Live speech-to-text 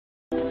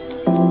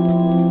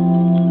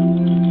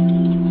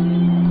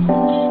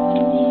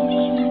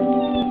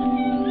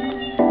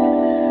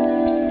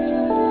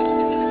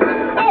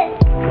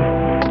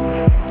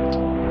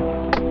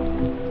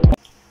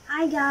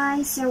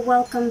So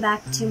welcome back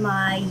to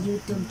my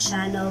YouTube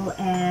channel,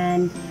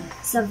 and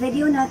sa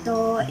video na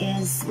to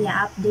is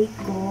i-update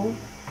ko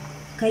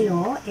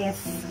kayo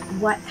if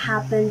what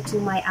happened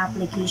to my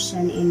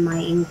application in my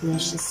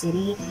English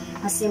city.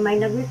 Kasi may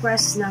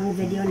nag-request ng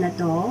video na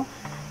to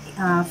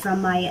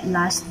from my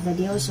last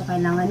video, so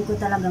kailangan ko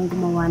talagang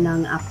gumawa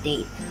ng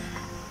update.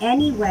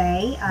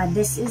 Anyway,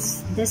 this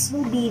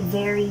will be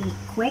very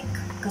quick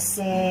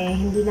kasi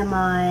hindi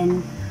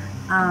naman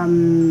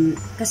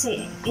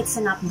kasi it's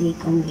an update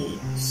only.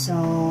 So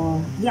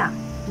yeah,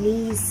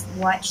 please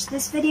watch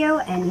this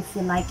video, and if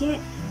you like it,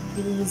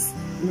 please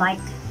like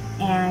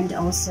and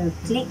also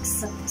click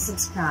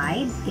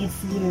subscribe if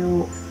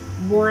you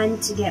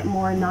want to get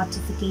more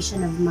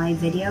notification of my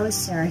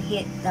videos, or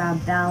hit the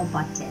bell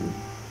button.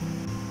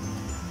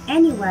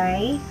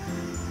 Anyway,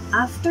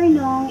 after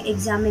nung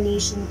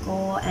examination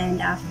ko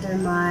and after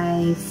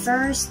my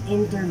first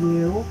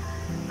interview,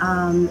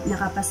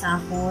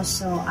 nakapasa ako.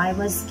 So I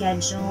was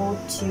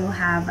scheduled to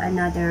have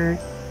another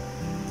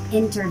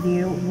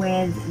interview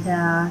with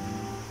the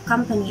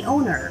company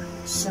owner.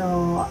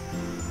 So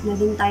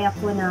naghintay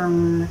ako ng,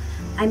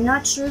 I'm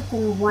not sure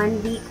kung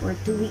 1 week or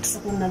 2 weeks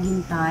akong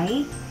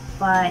naghintay,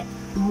 but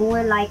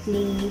more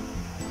likely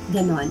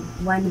ganon,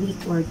 1 week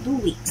or 2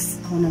 weeks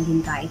ako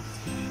naghintay.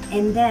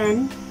 And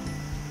then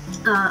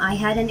I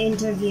had an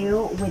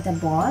interview with the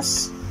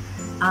boss,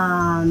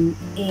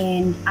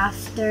 and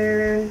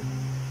after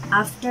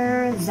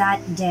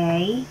that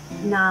day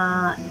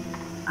na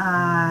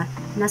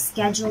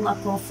schedule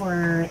ako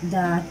for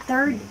the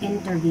third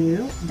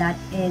interview. That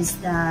was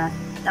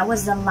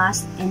the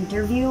last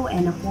interview,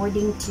 and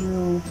according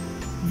to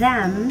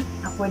them,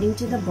 according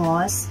to the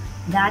boss,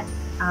 that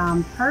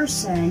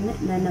person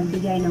na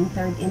nagbigay ng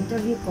third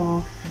interview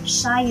ko,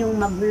 siya yung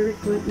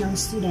mag-recruit ng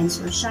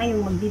students, or siya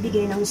yung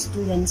magbibigay ng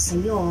students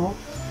sa'yo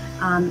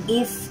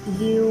if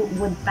you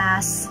would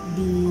pass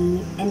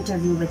the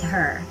interview with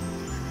her.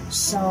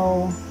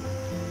 So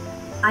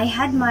I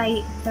had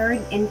my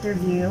third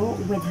interview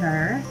with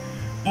her,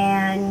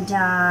 and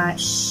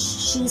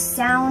she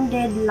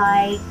sounded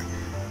like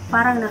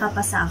parang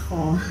nakapasa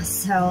ako.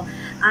 So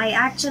I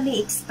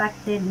actually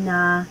expected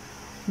na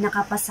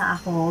nakapasa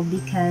ako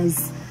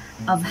because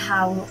of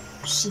how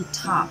she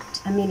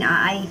talked. I mean,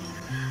 I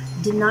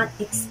did not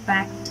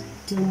expect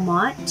too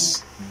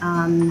much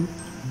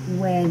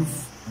with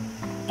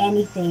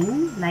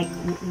anything. Like,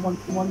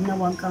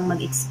 wag kang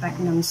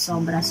mag-expect ng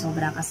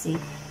sobra-sobra kasi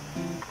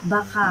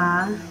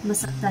baka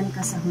masaktan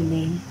ka sa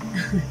huli.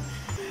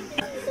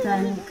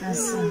 Masaktan ka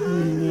sa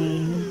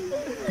huli.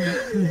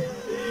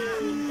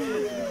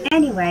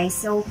 Anyway,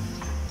 so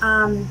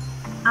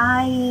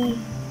I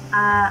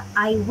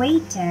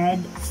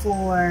waited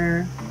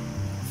for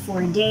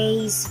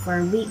days,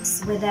 for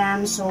weeks with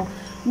them. So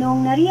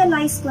nung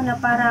na-realize ko na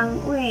parang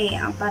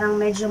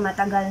medyo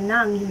matagal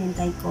na ang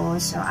hinintay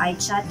ko, so I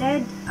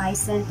chatted, I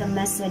sent a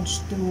message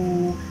to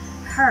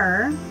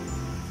her,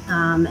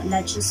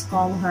 let's just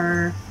call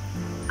her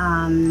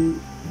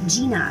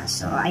Jeana.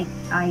 So I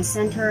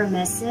sent her a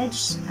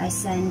message, I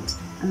sent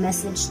a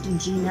message to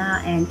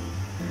Jeana, and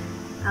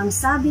ang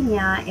sabi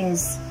niya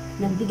is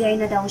nagbigay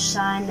na daw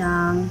siya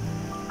ng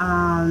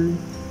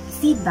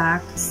feedback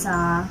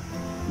sa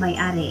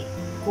may-ari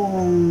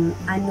kung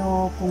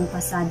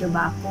pasado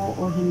ba ako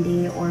o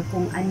hindi, or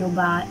kung ano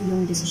ba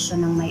yung desisyon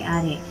ng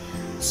may-ari.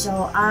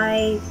 So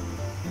I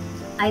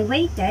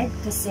waited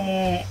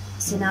kasi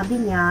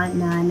sinabi niya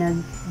na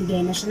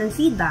nagbigay na siya ng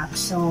feedback.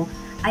 So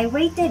I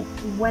waited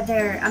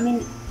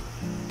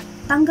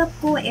tanggap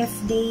ko if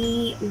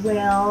they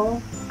will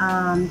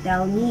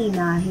tell me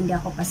na hindi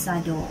ako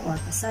pasado or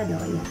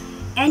pasado. Yeah.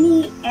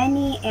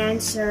 Any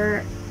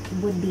answer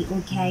would be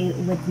okay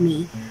with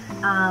me.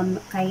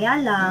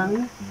 Kaya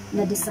lang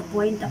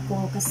na-disappoint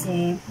ako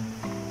kasi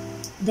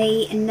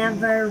they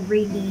never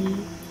really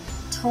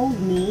told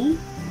me,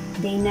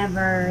 they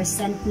never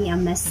sent me a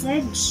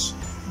message,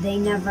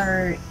 they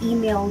never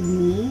emailed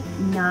me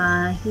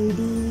na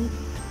hindi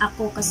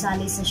ako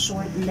kasali sa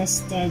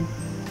shortlisted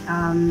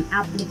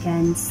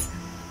applicants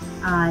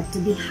to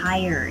be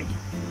hired.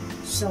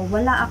 So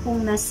wala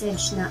akong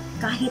message, na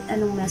kahit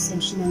anong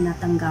message na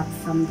natanggap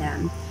from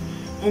them.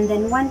 And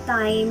then one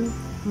time,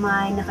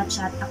 may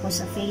nakachat ako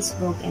sa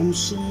Facebook, and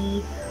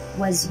she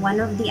was one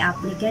of the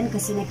applicant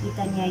kasi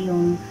nakita niya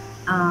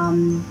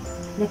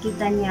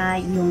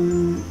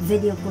yung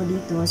video ko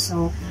dito.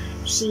 So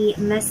she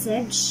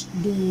messaged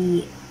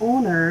the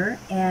owner,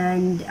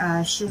 and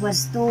she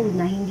was told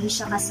na hindi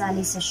siya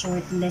kasali sa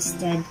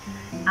shortlisted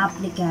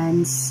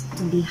applicants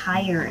to be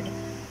hired.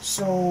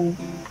 So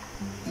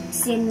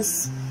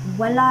since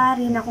wala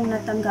rin akong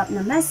natanggap na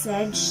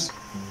message,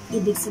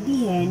 ibig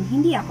sabihin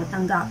hindi ako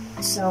tanggap.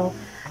 So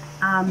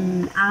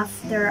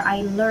after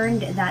I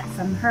learned that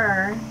from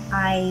her,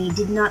 I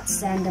did not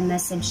send a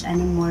message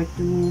anymore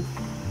to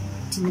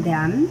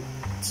them,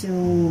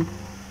 to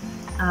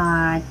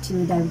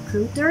the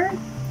recruiter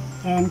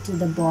and to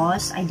the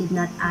boss. I did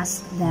not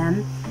ask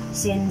them,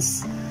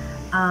 since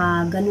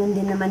ganun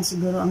din naman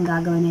siguro ang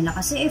gagawin nila.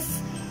 Kasi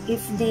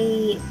if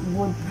they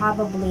would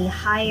probably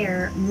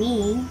hire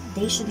me,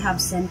 they should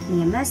have sent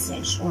me a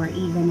message or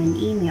even an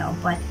email.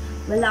 But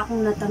wala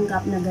akong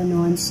natanggap na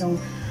ganun. So,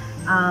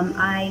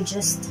 I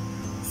just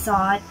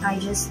thought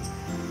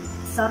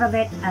of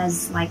it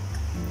as like,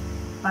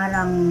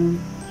 parang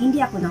hindi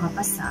ako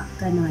nakapasa,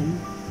 ganun.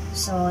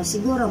 So,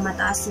 siguro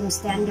mataas yung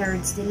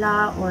standards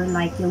nila or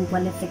like yung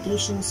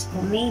qualifications ko,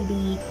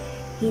 maybe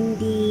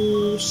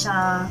hindi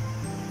siya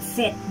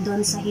fit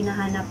doon sa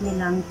hinahanap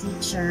nilang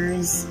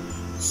teachers.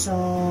 So,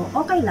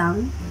 okay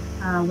lang.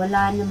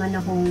 Wala naman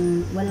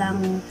akong, wala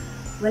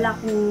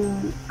akong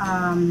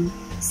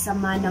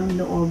sama ng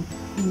loob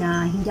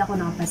na hindi ako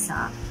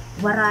nakapasa.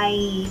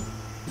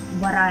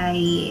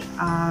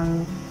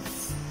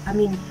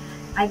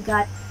 I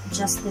got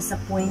just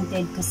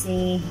disappointed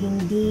kasi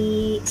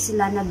hindi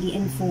sila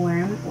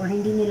nag-i-inform or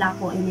hindi nila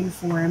ako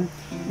in-inform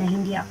na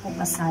hindi ako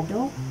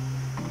pasado,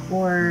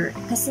 or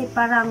kasi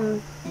parang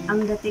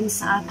ang dating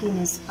sa akin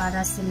is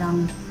para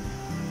silang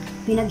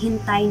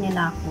pinaghintay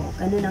nila ako,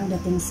 ganun ang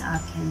dating sa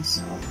akin.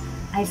 So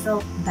I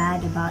felt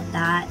bad about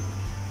that,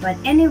 but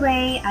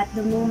anyway, at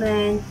the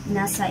moment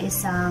nasa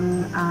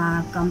isang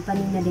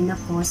company na din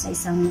ako, sa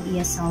isang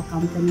ESL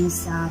company,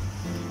 sa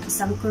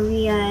isang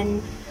Korean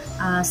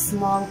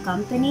small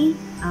company.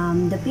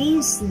 The pay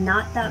is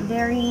not that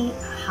very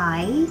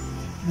high,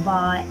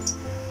 but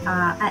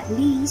at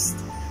least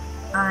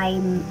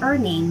I'm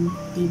earning,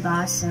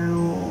 diba? So,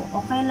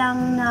 okay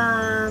lang na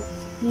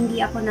hindi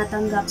ako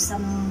natanggap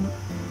sa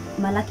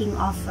malaking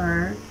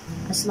offer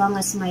as long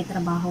as may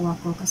trabaho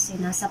ako, kasi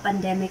nasa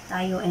pandemic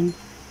tayo and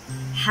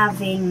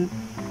having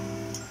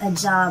a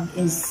job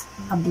is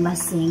a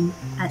blessing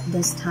at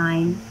this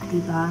time,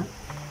 diba?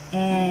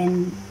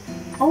 And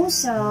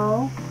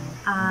also,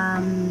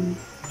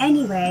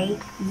 anyway,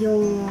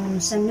 yung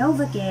sa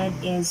Novakid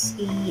is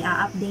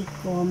i-update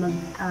ko,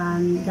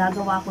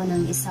 gagawa ko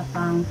ng isa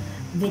pang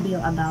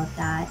video about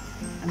that,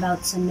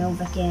 about sa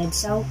Novakid.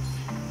 So,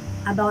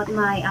 about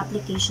my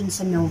application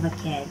sa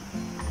Novakid,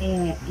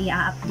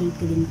 i-update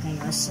ko din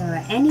kayo. So,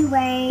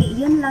 anyway,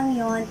 yun lang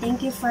yun.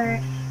 Thank you for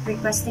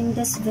requesting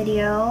this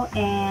video,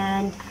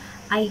 and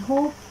I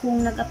hope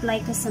kung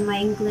nag-apply ka sa My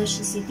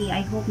English City,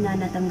 I hope na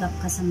natanggap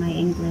ka sa My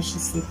English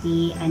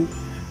City and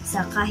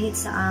sa kahit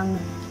saang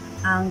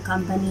ang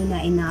company na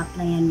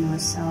ina-applyan mo.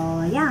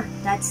 So, yeah,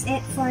 that's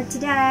it for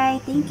today.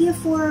 Thank you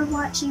for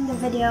watching the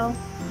video.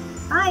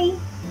 Bye!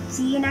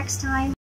 See you next time.